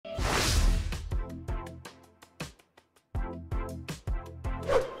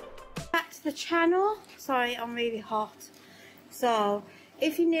to the channel. Sorry, I'm really hot. So,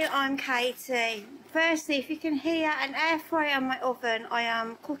 if you're new, I'm Katie. Firstly, if you can hear an air fryer on my oven, I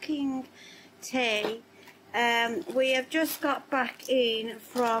am cooking tea. We have just got back in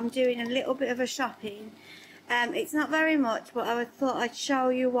from doing a little bit of a shopping. It's not very much, but I thought I'd show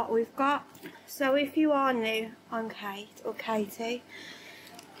you what we've got. So if you are new, I'm Kate, or Katie.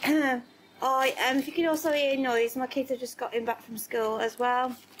 If you can also hear noise, my kids have just gotten back from school as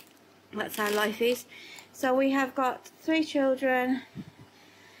well. That's how life is. So we have got 3 children.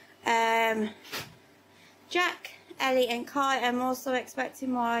 Jack, Ellie and Kai. I'm also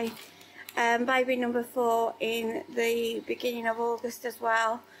expecting my baby number 4 in the beginning of August as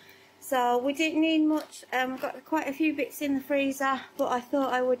well. So we didn't need much. We've got quite a few bits in the freezer, but I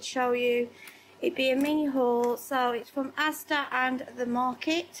thought I would show you. It'd be a mini haul. So it's from Asda and the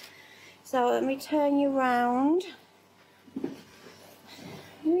market. So let me turn you round.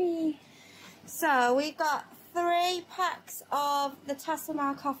 So we got 3 packs of the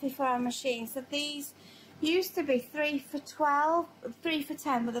Tasselmar coffee for our machine. So these used to be 3 for 12, 3 for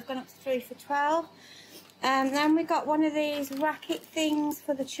 10, but they've gone up to 3 for 12. Then we got one of these racket things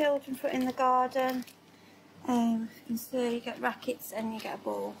for the children for in the garden. You can see you get rackets and you get a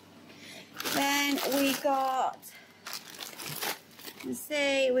ball. Then we got, you can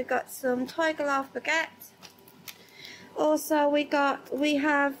see we got some Tiger Loaf baguette. Also we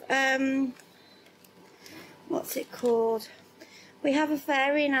have what's it called? We have a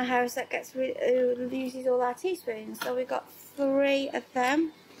fairy in our house that who uses all our teaspoons. So we got 3 of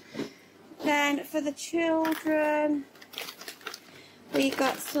them. Then for the children, we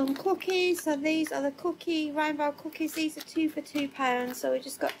got some cookies. So these are the rainbow cookies. These are 2 for £2. So we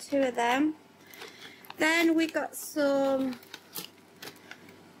just got 2 of them. Then we got some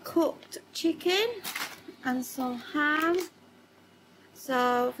cooked chicken and some ham.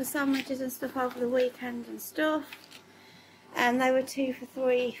 So for sandwiches and stuff over the weekend and stuff. And they were 2 for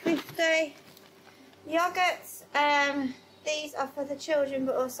 £3.50. Yogurts. These are for the children,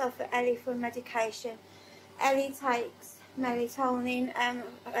 but also for Ellie for medication. Ellie takes melatonin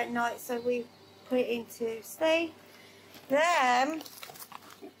at night, so we put it into sleep. Then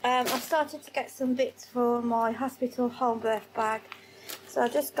I've started to get some bits for my hospital home birth bag. So I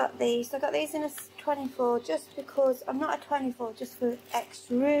just got these. So I got these in a 24 just because I'm not a 24, just for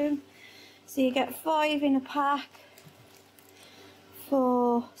extra room. So you get 5 in a pack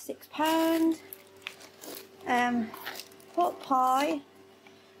for £6. Pot pie,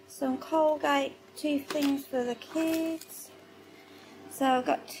 some Colgate tooth things for the kids. So I've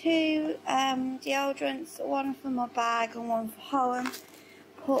got 2 deodorants, one for my bag and one for home.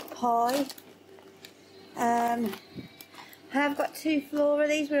 Pot pie. I have got 2 Flora.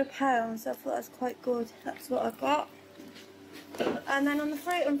 These were £1, so I thought that was quite good. That's what I got. And then on the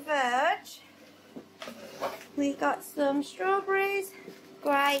fruit and veg, we got some strawberries,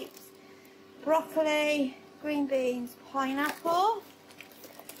 grapes, broccoli, green beans, pineapple.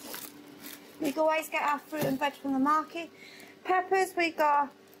 We always get our fruit and veg from the market. Peppers, we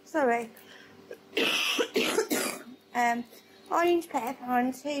got, orange pepper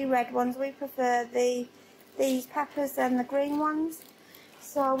and 2 red ones. We prefer these peppers than the green ones.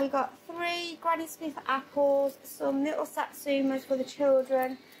 So we got 3 Granny Smith apples, some little satsumas for the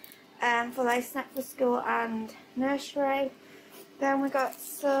children, for their snack for school and nursery. Then we got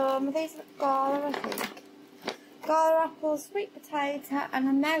some, these are Gala, I think. Gala apples, sweet potato and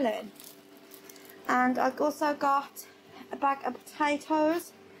a melon. And I also got a bag of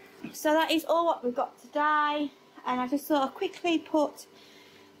potatoes. So that is all what we've got today. And I just thought I'd quickly put,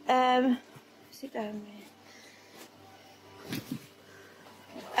 sit down there.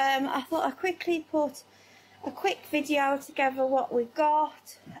 I thought I'd quickly put a quick video together what we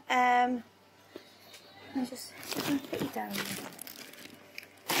got. Let me just put it down there.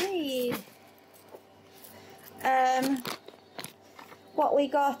 Hey. What we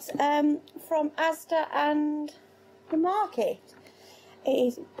got from Asda and the market. It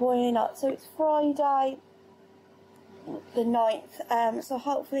is boiling hot, so it's Friday the 9th, so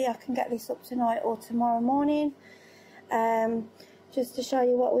hopefully I can get this up tonight or tomorrow morning, just to show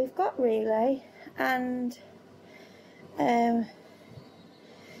you what we've got really. And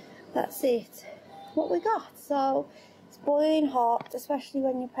that's it, what we got. So it's boiling hot, especially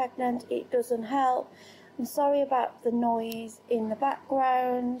when you're pregnant. It doesn't help. I'm sorry about the noise in the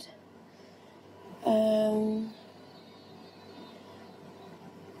background.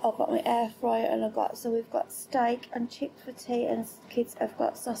 I've got my air fryer and so we've got steak and chips for tea, and kids have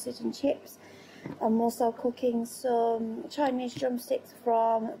got sausage and chips. I'm also cooking some Chinese drumsticks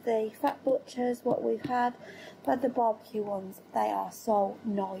from the Fat Butchers, what we've had. But the barbecue ones, they are so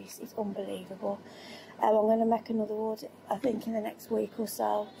nice, it's unbelievable. I'm going to make another order, I think, in the next week or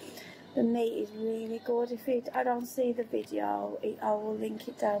so. The meat is really good. If I don't see the video, I will link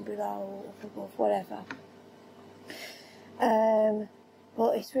it down below or up above, whatever.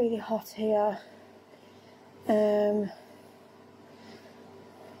 But it's really hot here. I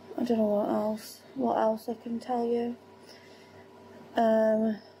don't know what else I can tell you.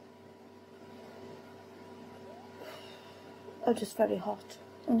 I'm just very hot.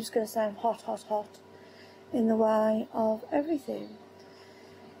 I'm just going to say I'm hot in the way of everything.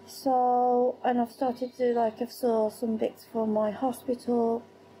 So, and I've started to I've saw some bits from my hospital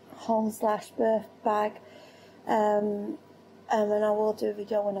home/birth bag, and I will do a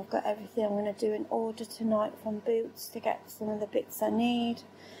video when I've got everything. I'm going to do an order tonight from Boots to get some of the bits I need,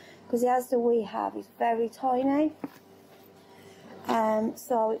 because the Asda we have is very tiny,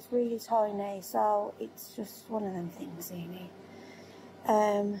 so it's really tiny, so it's just one of them things really.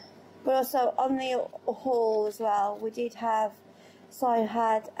 But also on the haul as well, we did have, so I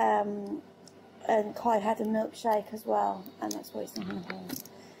had, and Kai had a milkshake as well, and that's why it's not on the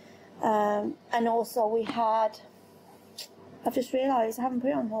haul. And also we had, I've just realised I haven't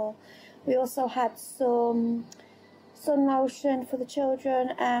put it on haul, we also had some sun lotion for the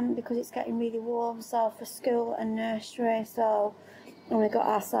children, because it's getting really warm, so for school and nursery, so, and we got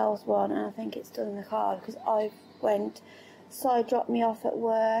ourselves one, and I think it's still in the car, because Si dropped me off at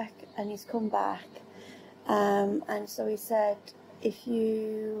work, and he's come back, and so he said, if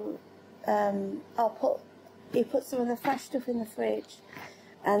you, he put some of the fresh stuff in the fridge,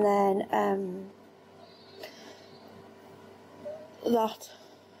 and then,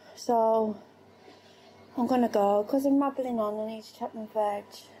 so I'm gonna go, because I'm rambling on. I need to check my veg.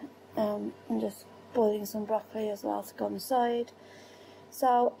 I'm just boiling some broccoli as well to go on the side.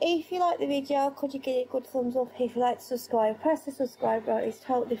 So if you like the video, could you give it a good thumbs up? If you like to subscribe, press the subscribe button. It's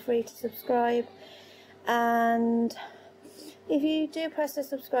totally free to subscribe, and if you do press the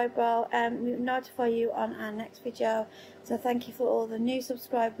subscribe bell, we will notify you on our next video. So thank you for all the new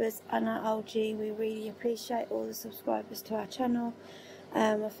subscribers and our OG. We really appreciate all the subscribers to our channel.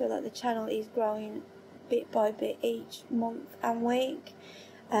 I feel like the channel is growing bit by bit each month and week.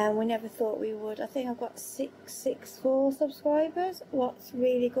 We never thought we would. I think I've got 664 subscribers. What's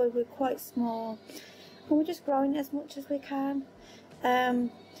really good, we're quite small, and we're just growing as much as we can.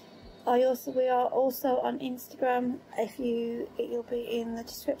 We are also on Instagram. It'll be in the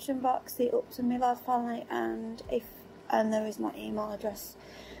description box, the Upton-Milllard family, and there is my email address.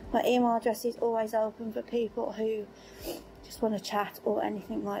 My email address is always open for people who just want to chat or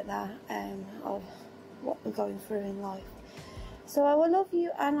anything like that, of what we're going through in life. So I will love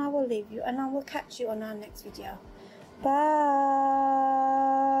you, and I will leave you, and I will catch you on our next video. Bye.